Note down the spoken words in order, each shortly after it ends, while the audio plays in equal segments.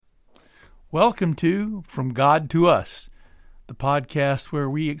Welcome to From God to Us, the podcast where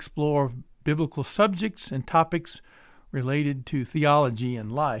we explore biblical subjects and topics related to theology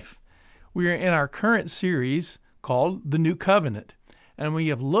and life. We are in our current series called The New Covenant, and we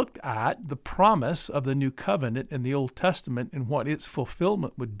have looked at the promise of the New Covenant in the Old Testament and what its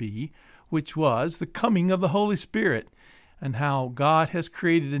fulfillment would be, which was the coming of the Holy Spirit, and how God has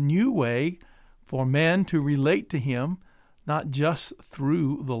created a new way for man to relate to Him, not just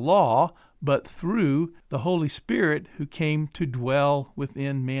through the law, but through the Holy Spirit who came to dwell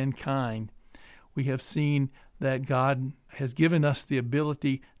within mankind. We have seen that God has given us the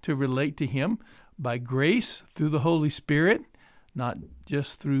ability to relate to Him by grace through the Holy Spirit, not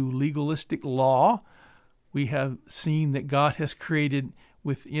just through legalistic law. We have seen that God has created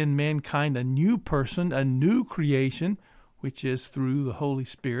within mankind a new person, a new creation, which is through the Holy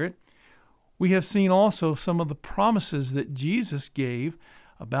Spirit. We have seen also some of the promises that Jesus gave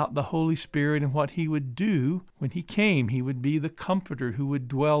about the Holy Spirit and what He would do when He came. He would be the Comforter who would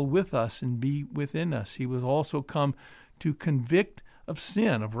dwell with us and be within us. He would also come to convict of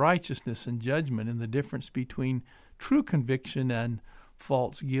sin, of righteousness and judgment, and the difference between true conviction and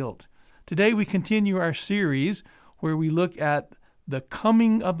false guilt. Today we continue our series where we look at the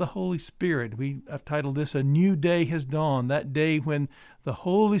coming of the Holy Spirit. We have titled this, A New Day Has Dawned, that day when the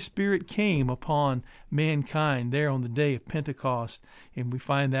Holy Spirit came upon mankind there on the day of Pentecost. And we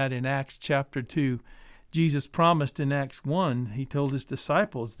find that in Acts chapter 2. Jesus promised in Acts 1, He told His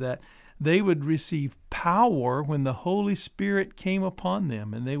disciples that they would receive power when the Holy Spirit came upon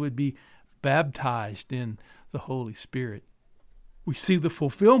them, and they would be baptized in the Holy Spirit. We see the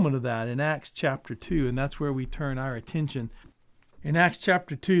fulfillment of that in Acts chapter 2, and that's where we turn our attention. In Acts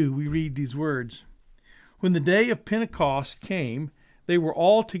chapter 2, we read these words, When the day of Pentecost came, they were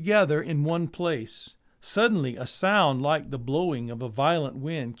all together in one place. Suddenly a sound like the blowing of a violent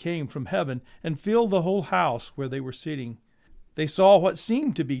wind came from heaven and filled the whole house where they were sitting. They saw what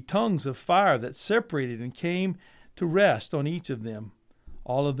seemed to be tongues of fire that separated and came to rest on each of them.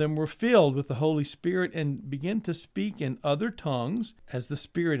 All of them were filled with the Holy Spirit and began to speak in other tongues as the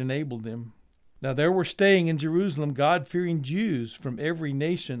Spirit enabled them. Now there were staying in Jerusalem God-fearing Jews from every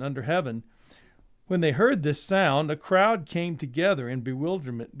nation under heaven. When they heard this sound, a crowd came together in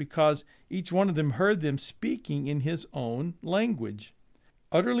bewilderment because each one of them heard them speaking in his own language.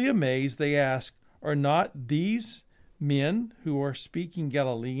 Utterly amazed, they asked, Are not these men who are speaking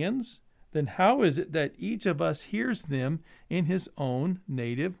Galileans? Then how is it that each of us hears them in his own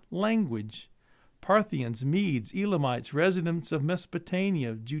native language? Parthians, Medes, Elamites, residents of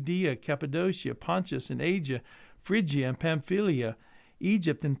Mesopotamia, Judea, Cappadocia, Pontus and Asia, Phrygia and Pamphylia,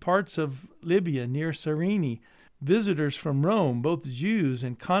 Egypt and parts of Libya near Cyrene, visitors from Rome, both Jews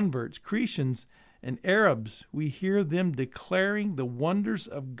and converts, Cretans and Arabs, we hear them declaring the wonders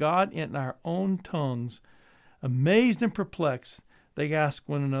of God in our own tongues. Amazed and perplexed, they ask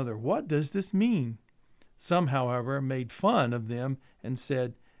one another, What does this mean? Some, however, made fun of them and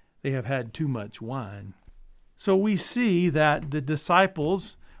said, They have had too much wine. So we see that the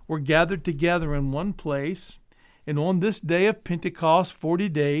disciples were gathered together in one place, and on this day of Pentecost, 40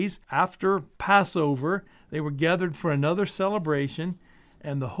 days after Passover, they were gathered for another celebration,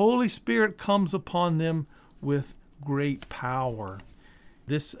 and the Holy Spirit comes upon them with great power.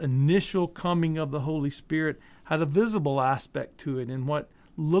 This initial coming of the Holy Spirit had a visible aspect to it, and what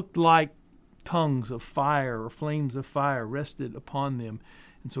looked like tongues of fire or flames of fire rested upon them.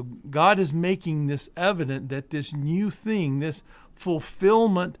 And so God is making this evident that this new thing, this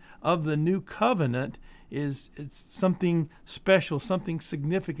fulfillment of the new covenant, it's something special, something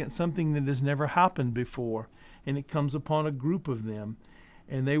significant, something that has never happened before. And it comes upon a group of them.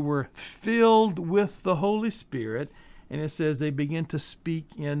 And they were filled with the Holy Spirit. And it says they began to speak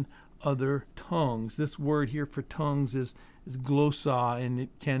in other tongues. This word here for tongues is glossa, and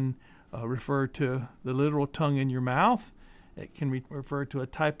it can refer to the literal tongue in your mouth. It can refer to a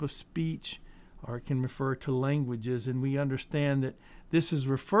type of speech, or it can refer to languages. And we understand that this is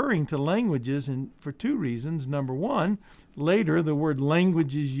referring to languages, and for two reasons. Number one, later the word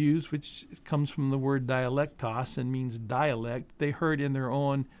language is used, which comes from the word dialectos and means dialect. They heard in their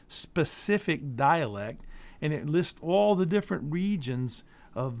own specific dialect, and it lists all the different regions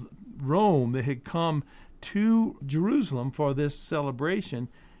of Rome that had come to Jerusalem for this celebration.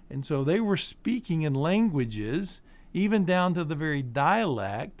 And so they were speaking in languages, even down to the very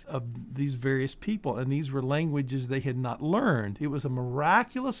dialect of these various people. And these were languages they had not learned. It was a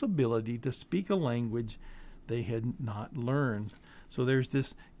miraculous ability to speak a language they had not learned. So there's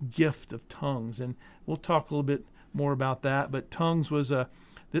this gift of tongues. And we'll talk a little bit more about that. But tongues was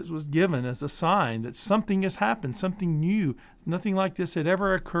this was given as a sign that something has happened, something new. Nothing like this had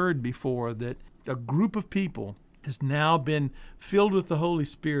ever occurred before, that a group of people has now been filled with the Holy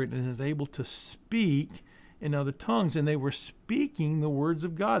Spirit and is able to speak in other tongues. And they were speaking the words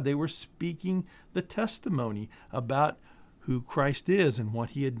of God. They were speaking the testimony about who Christ is and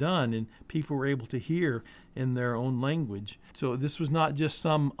what he had done, and people were able to hear in their own language. So this was not just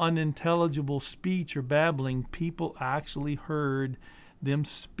some unintelligible speech or babbling. People actually heard them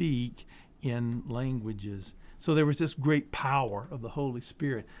speak in languages. So there was this great power of the Holy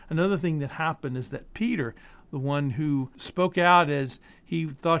Spirit. Another thing that happened is that Peter, the one who spoke out as he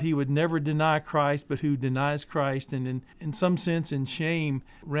thought he would never deny Christ, but who denies Christ, and in some sense in shame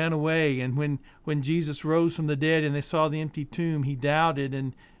ran away. And when Jesus rose from the dead and they saw the empty tomb, he doubted,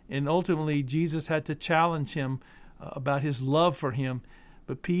 and ultimately Jesus had to challenge him about his love for him.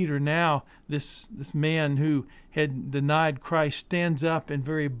 But Peter now, this man who had denied Christ, stands up and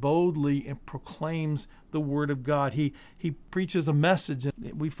very boldly and proclaims the word of God. He preaches a message.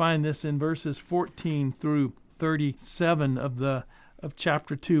 We find this in verses 14 through 37 of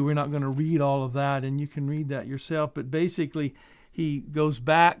chapter 2. We're not going to read all of that, and you can read that yourself. But basically, he goes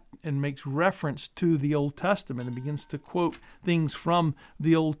back and makes reference to the Old Testament and begins to quote things from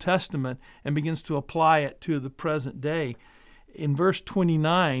the Old Testament and begins to apply it to the present day. In verse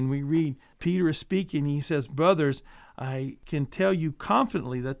 29, we read, Peter is speaking. He says, "Brothers, I can tell you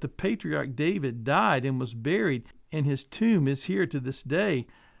confidently that the patriarch David died and was buried, and his tomb is here to this day.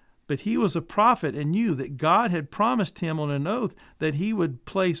 But he was a prophet and knew that God had promised him on an oath that he would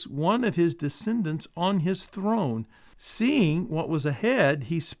place one of his descendants on his throne. Seeing what was ahead,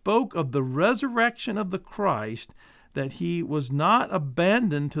 he spoke of the resurrection of the Christ, that he was not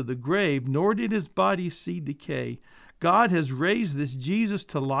abandoned to the grave, nor did his body see decay. God has raised this Jesus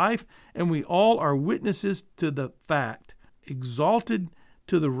to life, and we all are witnesses to the fact. Exalted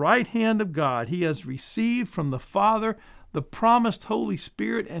to the right hand of God, he has received from the Father the promised Holy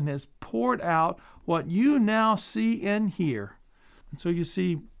Spirit and has poured out what you now see and hear." And so you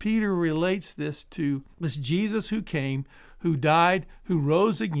see, Peter relates this to this Jesus who came, who died, who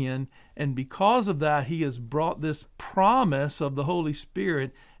rose again, and because of that, he has brought this promise of the Holy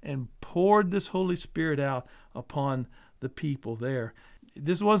Spirit and poured this Holy Spirit out upon the people there.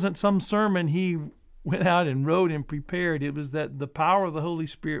 This wasn't some sermon he went out and wrote and prepared. It was that the power of the Holy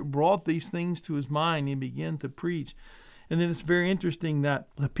Spirit brought these things to his mind and began to preach. And then it's very interesting that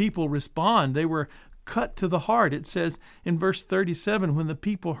the people respond. They were cut to the heart. It says in verse 37, when the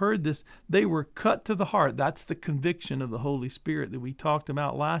people heard this, they were cut to the heart. That's the conviction of the Holy Spirit that we talked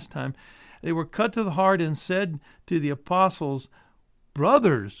about last time. They were cut to the heart and said to the apostles,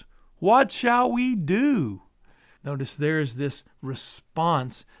 "Brothers, what shall we do?" Notice there's this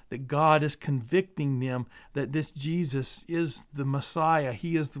response that God is convicting them that this Jesus is the Messiah.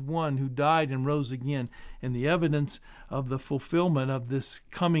 He is the one who died and rose again, and the evidence of the fulfillment of this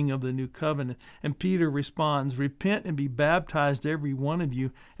coming of the new covenant. And Peter responds, "Repent and be baptized, every one of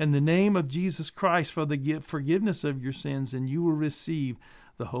you, in the name of Jesus Christ for the forgiveness of your sins, and you will receive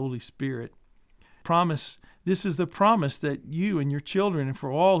the Holy Spirit." Promise. This is the promise that you and your children, and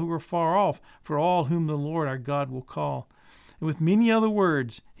for all who are far off, for all whom the Lord our God will call. And with many other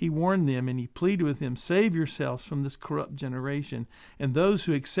words, he warned them and he pleaded with them, "Save yourselves from this corrupt generation." And those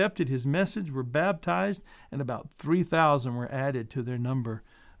who accepted his message were baptized, and about 3,000 were added to their number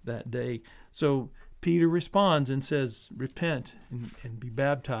that day. So Peter responds and says, repent and be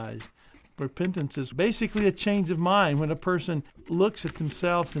baptized. Repentance is basically a change of mind when a person looks at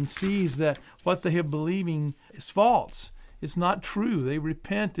themselves and sees that what they are believing is false. It's not true. They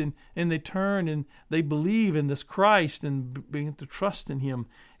repent and they turn and they believe in this Christ and begin to trust in him.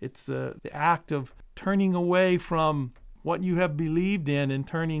 It's the act of turning away from what you have believed in and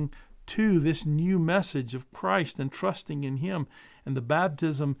turning to this new message of Christ and trusting in him. And the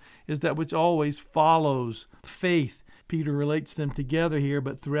baptism is that which always follows faith. Peter relates them together here,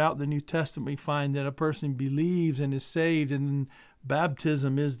 but throughout the New Testament we find that a person believes and is saved, and then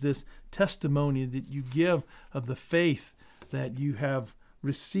baptism is this testimony that you give of the faith that you have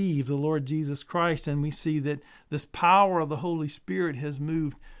received the Lord Jesus Christ. And we see that this power of the Holy Spirit has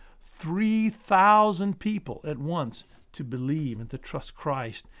moved 3,000 people at once to believe and to trust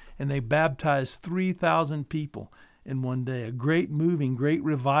Christ, and they baptized 3,000 people in one day. A great moving, great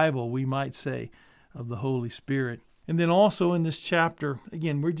revival, we might say, of the Holy Spirit. And then also in this chapter,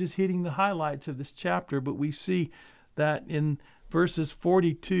 again, we're just hitting the highlights of this chapter, but we see that in verses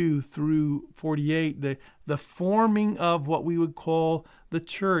 42 through 48, the forming of what we would call the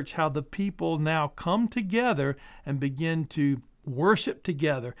church, how the people now come together and begin to worship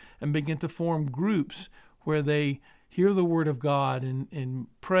together and begin to form groups where they hear the word of God and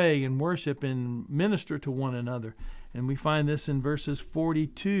pray and worship and minister to one another. And we find this in verses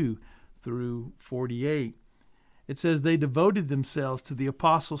 42 through 48. It says, they devoted themselves to the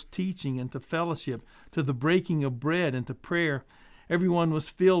apostles' teaching and to fellowship, to the breaking of bread and to prayer. Everyone was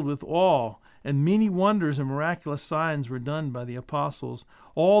filled with awe, and many wonders and miraculous signs were done by the apostles.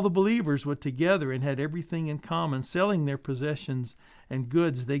 All the believers were together and had everything in common, selling their possessions and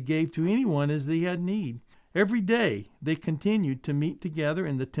goods they gave to anyone as they had need. Every day they continued to meet together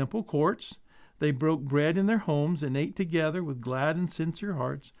in the temple courts. They broke bread in their homes and ate together with glad and sincere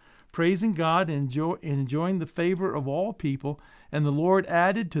hearts, praising God and enjoying the favor of all people, and the Lord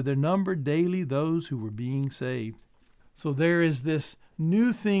added to their number daily those who were being saved. So there is this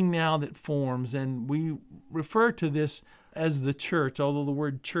new thing now that forms, and we refer to this as the church, although the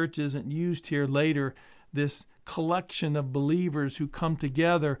word church isn't used here later. This collection of believers who come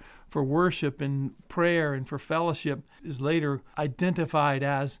together for worship and prayer and for fellowship is later identified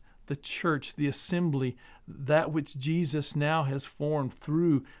as the church, the assembly, that which Jesus now has formed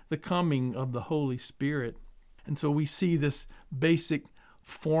through the coming of the Holy Spirit. And so we see this basic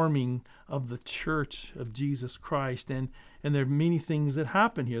forming of the church of Jesus Christ. And there are many things that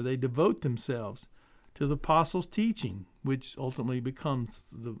happen here. They devote themselves to the apostles' teaching, which ultimately becomes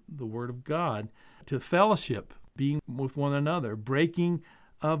the Word of God, to fellowship, being with one another, breaking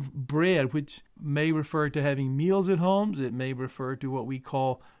of bread, which may refer to having meals at homes. It may refer to what we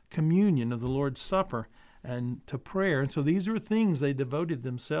call communion of the Lord's Supper, and to prayer. And so these are things they devoted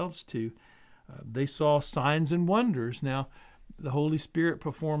themselves to. They saw signs and wonders. Now, the Holy Spirit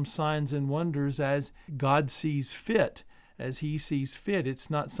performs signs and wonders as God sees fit, as He sees fit. It's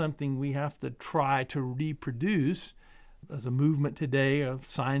not something we have to try to reproduce. There's a movement today, a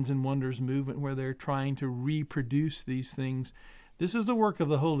signs and wonders movement, where they're trying to reproduce these things. This is the work of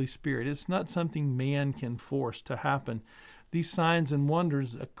the Holy Spirit. It's not something man can force to happen. These signs and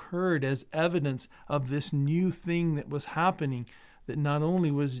wonders occurred as evidence of this new thing that was happening, that not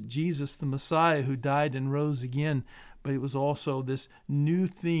only was Jesus the Messiah who died and rose again, but it was also this new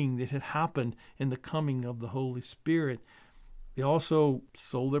thing that had happened in the coming of the Holy Spirit. They also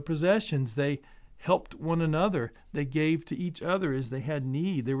sold their possessions. They helped one another. They gave to each other as they had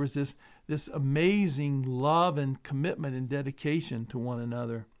need. There was this amazing love and commitment and dedication to one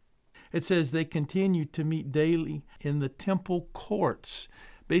another. It says they continued to meet daily in the temple courts.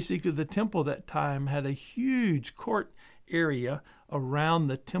 Basically, the temple that time had a huge court area around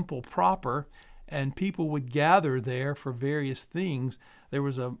the temple proper, and people would gather there for various things. There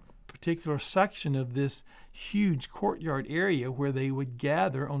was a particular section of this huge courtyard area where they would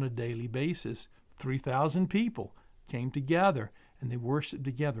gather on a daily basis. 3,000 people came together and they worshiped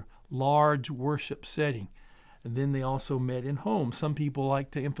together. Large worship setting. And then they also met in homes. Some people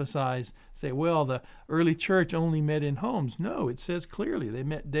like to emphasize, say, well, the early church only met in homes. No, it says clearly they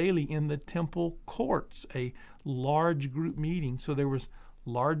met daily in the temple courts, a large group meeting. So there was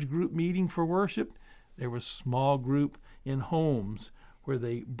large group meeting for worship. There was small group in homes where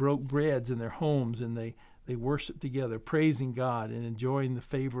they broke breads in their homes and they worshiped together, praising God and enjoying the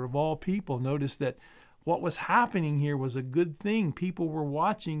favor of all people. Notice that what was happening here was a good thing. People were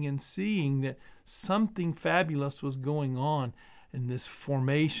watching and seeing that something fabulous was going on in this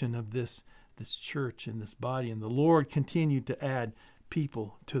formation of this church and this body. And the Lord continued to add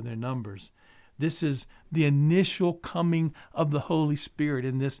people to their numbers. This is the initial coming of the Holy Spirit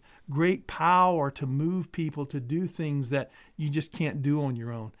and this great power to move people to do things that you just can't do on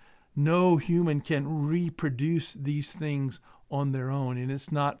your own. No human can reproduce these things on their own, and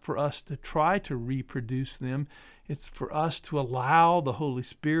it's not for us to try to reproduce them. It's for us to allow the Holy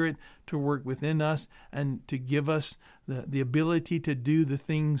Spirit to work within us and to give us the ability to do the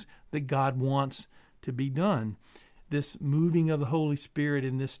things that God wants to be done. This moving of the Holy Spirit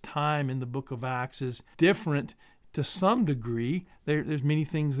in this time in the book of Acts is different to some degree. There's many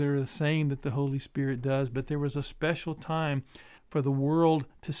things that are the same that the Holy Spirit does, but there was a special time for the world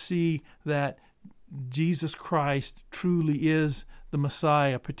to see that Jesus Christ truly is the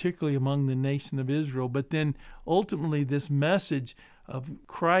Messiah, particularly among the nation of Israel. But then ultimately this message of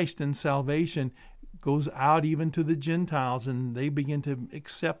Christ and salvation goes out even to the Gentiles, and they begin to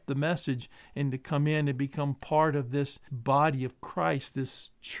accept the message and to come in and become part of this body of Christ,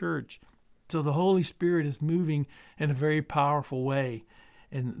 this church. So the Holy Spirit is moving in a very powerful way.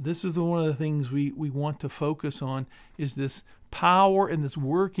 And this is one of the things we want to focus on, is this power and this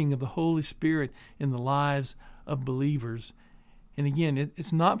working of the Holy Spirit in the lives of believers. And again,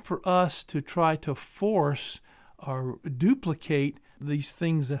 it's not for us to try to force or duplicate these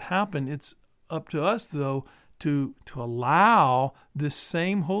things that happen. It's up to us, though, to allow this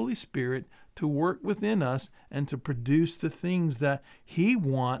same Holy Spirit to work within us and to produce the things that He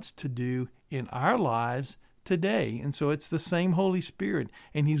wants to do in our lives today. And so it's the same Holy Spirit,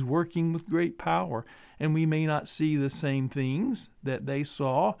 and He's working with great power. And we may not see the same things that they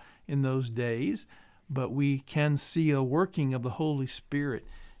saw in those days, but we can see a working of the Holy Spirit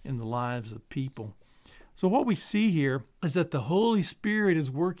in the lives of people. So what we see here is that the Holy Spirit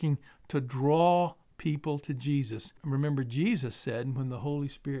is working to draw people to Jesus. Remember, Jesus said, when the Holy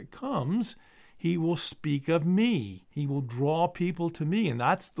Spirit comes, He will speak of me. He will draw people to me, and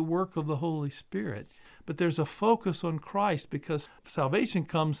that's the work of the Holy Spirit. But there's a focus on Christ, because salvation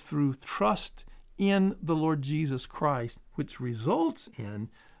comes through trust in the Lord Jesus Christ, which results in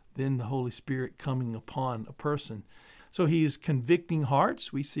then the Holy Spirit coming upon a person. So He is convicting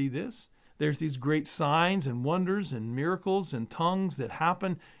hearts. We see this. There's these great signs and wonders and miracles and tongues that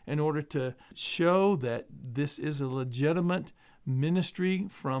happen in order to show that this is a legitimate ministry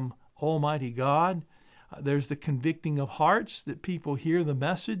from Almighty God. There's the convicting of hearts, that people hear the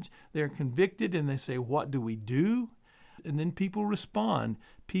message, they're convicted, and they say, what do we do? And then people respond.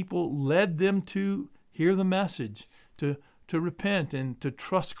 People led them to hear the message, to repent and to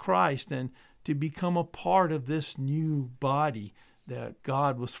trust Christ and to become a part of this new body that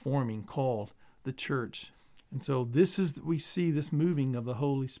God was forming called the church. And so we see this moving of the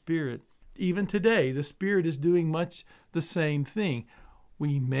Holy Spirit. Even today, the Spirit is doing much the same thing.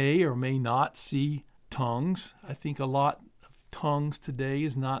 We may or may not see tongues. I think a lot of tongues today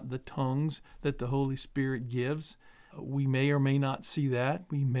is not the tongues that the Holy Spirit gives. We may or may not see that.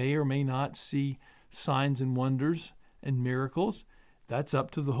 We may or may not see signs and wonders and miracles. That's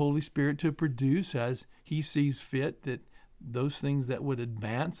up to the Holy Spirit to produce as He sees fit, that those things that would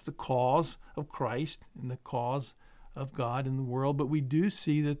advance the cause of Christ and the cause of God in the world. But we do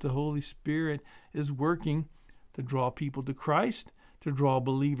see that the Holy Spirit is working to draw people to Christ, to draw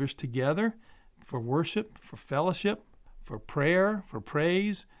believers together for worship, for fellowship, for prayer, for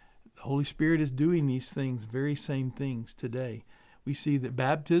praise. The Holy Spirit is doing these things, very same things today. We see that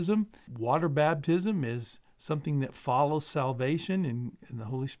baptism, water baptism, is something that follows salvation, and the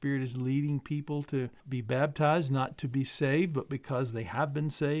Holy Spirit is leading people to be baptized, not to be saved, but because they have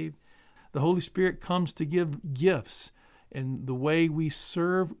been saved. The Holy Spirit comes to give gifts, and the way we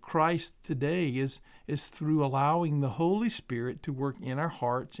serve Christ today is through allowing the Holy Spirit to work in our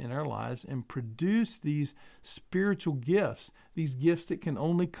hearts, in our lives, and produce these spiritual gifts, these gifts that can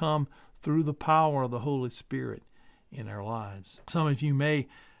only come through the power of the Holy Spirit in our lives. Some of you may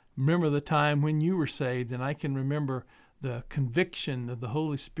remember the time when you were saved, and I can remember the conviction of the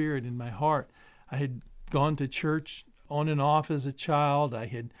Holy Spirit in my heart. I had gone to church on and off as a child. I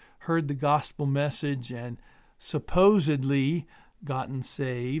had heard the gospel message and supposedly gotten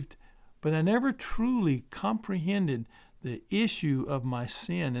saved, but I never truly comprehended the issue of my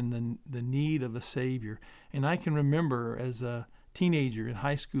sin and the need of a Savior. And I can remember as a teenager in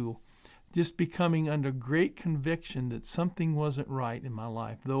high school just becoming under great conviction that something wasn't right in my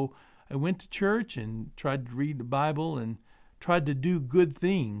life. Though I went to church and tried to read the Bible and tried to do good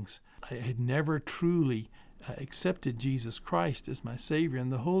things, I had never truly accepted Jesus Christ as my Savior.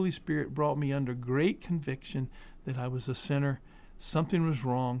 And the Holy Spirit brought me under great conviction that I was a sinner, something was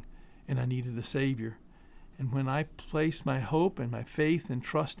wrong, and I needed a Savior. And when I placed my hope and my faith and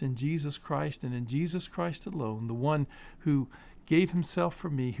trust in Jesus Christ and in Jesus Christ alone, the one who gave Himself for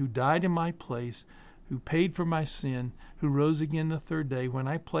me, who died in my place, who paid for my sin, who rose again the third day, when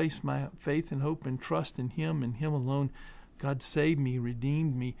I placed my faith and hope and trust in Him and Him alone, God saved me,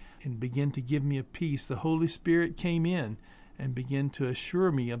 redeemed me, and began to give me a peace. The Holy Spirit came in and began to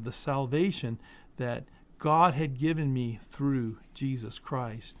assure me of the salvation that God had given me through Jesus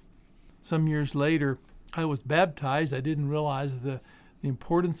Christ. Some years later, I was baptized. I didn't realize the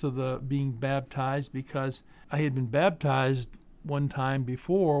importance of being baptized, because I had been baptized one time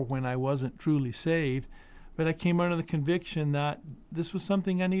before when I wasn't truly saved, but I came under the conviction that this was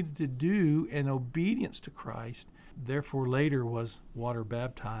something I needed to do in obedience to Christ. Therefore, later was water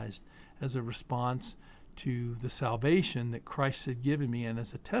baptized as a response to the salvation that Christ had given me and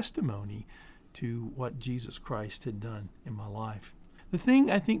as a testimony to what Jesus Christ had done in my life. The thing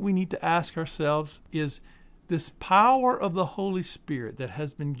I think we need to ask ourselves is this power of the Holy Spirit that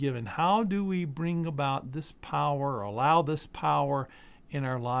has been given. How do we bring about this power or allow this power in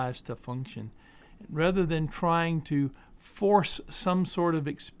our lives to function? Rather than trying to force some sort of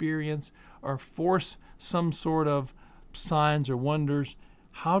experience or force some sort of signs or wonders,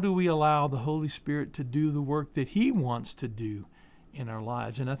 how do we allow the Holy Spirit to do the work that He wants to do in our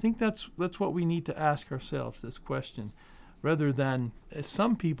lives? And I think that's what we need to ask ourselves, this question, rather than, as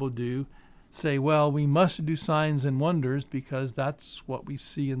some people do, say, well, we must do signs and wonders because that's what we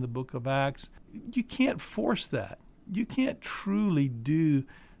see in the book of Acts. You can't force that. You can't truly do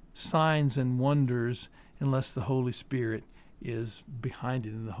signs and wonders unless the Holy Spirit is behind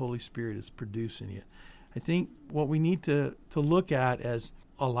it and the Holy Spirit is producing it. I think what we need to look at as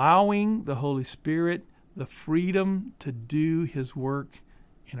allowing the Holy Spirit the freedom to do His work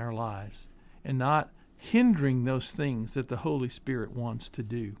in our lives and not hindering those things that the Holy Spirit wants to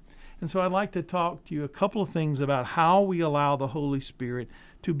do. And so I'd like to talk to you a couple of things about how we allow the Holy Spirit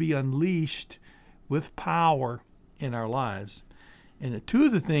to be unleashed with power in our lives. And the two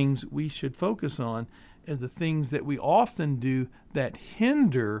of the things we should focus on is the things that we often do that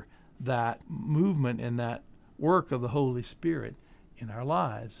hinder that movement and that work of the Holy Spirit in our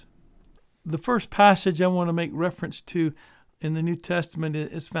lives. The first passage I want to make reference to in the New Testament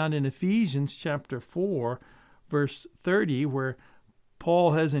is found in Ephesians chapter 4, verse 30, where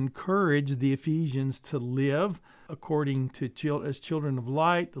Paul has encouraged the Ephesians to live according to as children of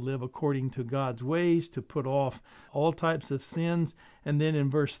light, to live according to God's ways, to put off all types of sins. And then in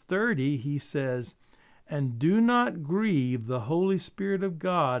verse 30, he says, "And do not grieve the Holy Spirit of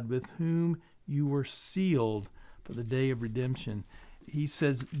God, with whom you were sealed for the day of redemption." He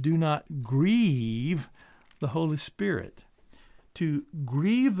says, do not grieve the Holy Spirit. To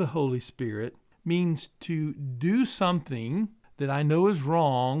grieve the Holy Spirit means to do something that I know is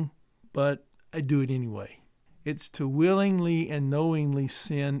wrong, but I do it anyway. It's to willingly and knowingly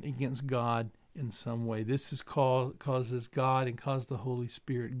sin against God in some way. This is causes God and causes the Holy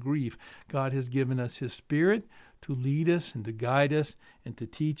Spirit grief. God has given us His Spirit to lead us and to guide us and to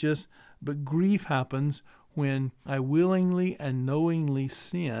teach us, but grief happens when I willingly and knowingly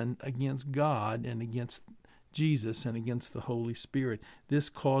sin against God and against Jesus and against the Holy Spirit. This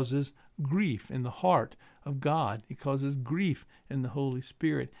causes grief in the heart of God. It causes grief in the Holy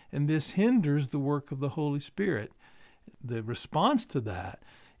Spirit, and this hinders the work of the Holy Spirit. The response to that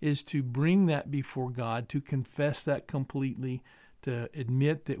is to bring that before God, to confess that completely, to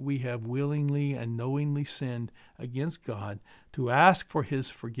admit that we have willingly and knowingly sinned against God, to ask for His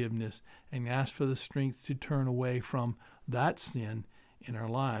forgiveness and ask for the strength to turn away from that sin in our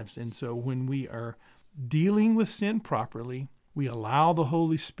lives. And so when we are dealing with sin properly, we allow the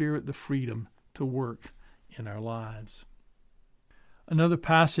Holy Spirit the freedom to work in our lives. Another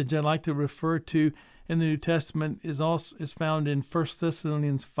passage I'd like to refer to in the New Testament is found in 1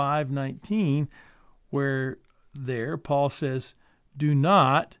 Thessalonians 5:19, where there Paul says, "Do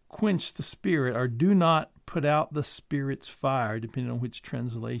not quench the Spirit," or "do not put out the Spirit's fire," depending on which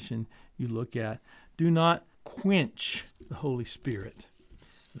translation you look at. Do not quench the Holy Spirit.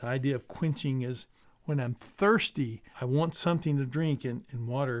 The idea of quenching is when I'm thirsty, I want something to drink, and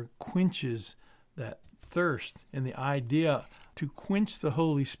water quenches that thirst. And the idea to quench the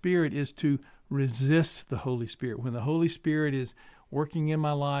Holy Spirit is to resist the Holy Spirit. When the Holy Spirit is working in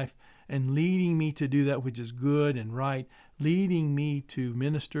my life and leading me to do that which is good and right, leading me to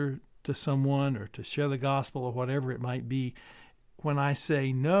minister to someone or to share the gospel or whatever it might be, when I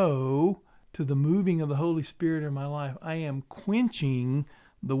say no to the moving of the Holy Spirit in my life, I am quenching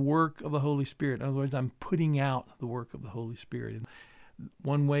the work of the Holy Spirit. In other words, I'm putting out the work of the Holy Spirit. And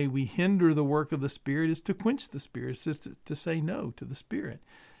one way we hinder the work of the Spirit is to quench the Spirit, to say no to the Spirit.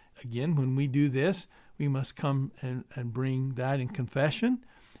 Again, when we do this, we must come and bring that in confession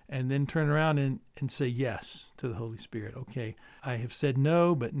and then turn around and say yes to the Holy Spirit. Okay, I have said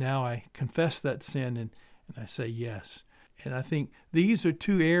no, but now I confess that sin and I say yes. And I think these are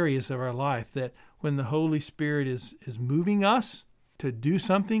two areas of our life that when the Holy Spirit is moving us to do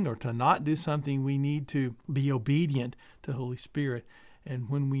something or to not do something, we need to be obedient to the Holy Spirit. And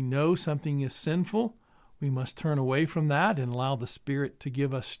when we know something is sinful, we must turn away from that and allow the Spirit to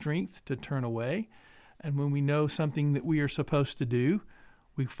give us strength to turn away. And when we know something that we are supposed to do,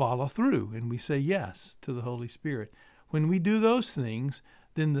 we follow through and we say yes to the Holy Spirit. When we do those things,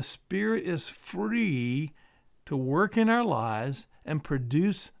 then the Spirit is free to work in our lives and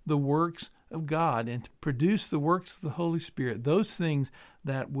produce the works of God and to produce the works of the Holy Spirit, those things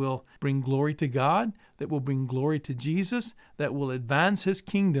that will bring glory to God, that will bring glory to Jesus, that will advance His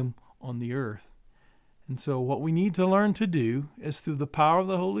kingdom on the earth. And so what we need to learn to do is through the power of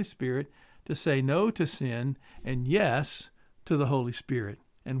the Holy Spirit to say no to sin and yes to the Holy Spirit.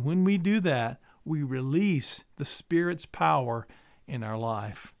 And when we do that, we release the Spirit's power in our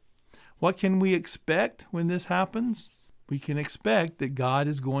life. What can we expect when this happens? We can expect that God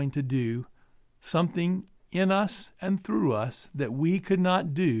is going to do something in us and through us that we could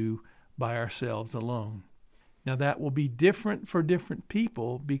not do by ourselves alone. Now that will be different for different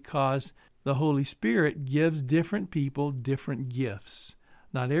people because the Holy Spirit gives different people different gifts.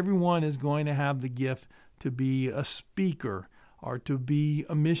 Not everyone is going to have the gift to be a speaker or to be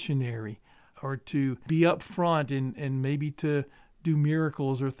a missionary or to be up front and maybe to do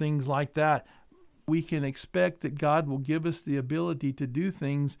miracles or things like that. We can expect that God will give us the ability to do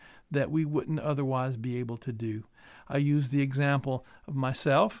things that we wouldn't otherwise be able to do. I use the example of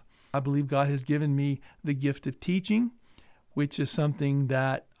myself. I believe God has given me the gift of teaching, which is something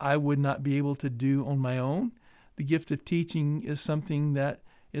that I would not be able to do on my own. The gift of teaching is something that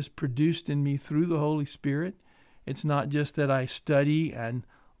is produced in me through the Holy Spirit. It's not just that I study and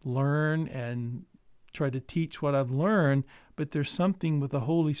learn and try to teach what I've learned, but there's something with the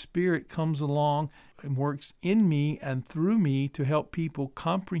Holy Spirit comes along and works in me and through me to help people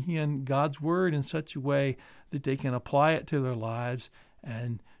comprehend God's Word in such a way that they can apply it to their lives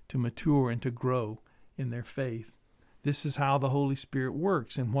and to mature and to grow in their faith. This is how the Holy Spirit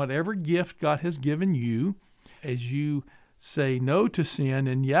works. And whatever gift God has given you, as you say no to sin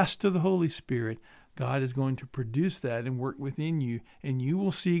and yes to the Holy Spirit, God is going to produce that and work within you, and you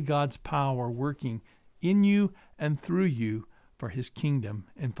will see God's power working in you and through you for His kingdom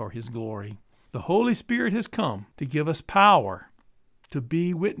and for His glory. The Holy Spirit has come to give us power to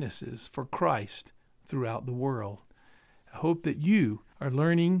be witnesses for Christ throughout the world. I hope that you are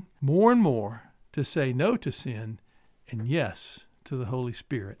learning more and more to say no to sin and yes to the Holy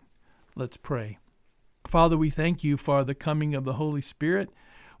Spirit. Let's pray. Father, we thank you for the coming of the Holy Spirit.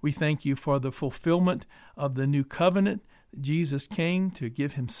 We thank you for the fulfillment of the new covenant. Jesus came to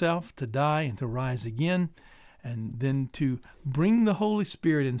give Himself, to die and to rise again, and then to bring the Holy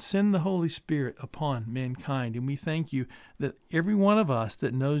Spirit and send the Holy Spirit upon mankind. And we thank you that every one of us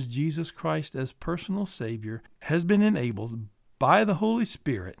that knows Jesus Christ as personal Savior has been enabled by the Holy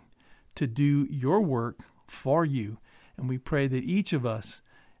Spirit to do your work for you. And we pray that each of us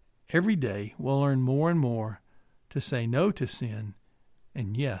every day will learn more and more to say no to sin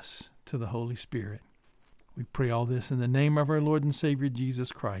and yes to the Holy Spirit. We pray all this in the name of our Lord and Savior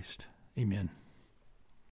Jesus Christ. Amen.